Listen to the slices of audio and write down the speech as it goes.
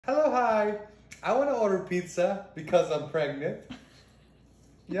hi. I want to order pizza because I'm pregnant.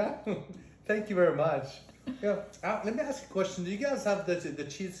 Yeah. Thank you very much. Yeah. Let me ask you a question. Do you guys have the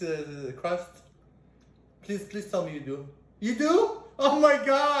cheese crust? Please tell me you do. You do? Oh my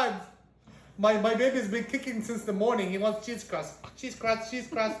God. My baby's been kicking since the morning. He wants cheese crust. Cheese crust, cheese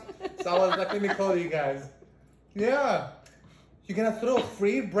crust. So I was like, let me call you guys. Yeah. You're gonna throw a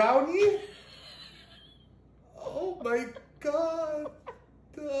free brownie? Oh my God.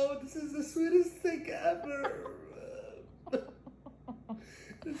 Oh, this is the sweetest thing ever.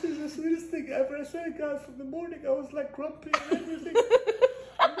 This is the sweetest thing ever. I swear to God, from the morning I was like grumpy and everything.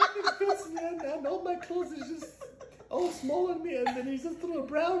 Nothing fits me and all my clothes is just all small on me, and then he just threw a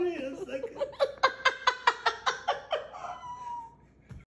brownie. It's like...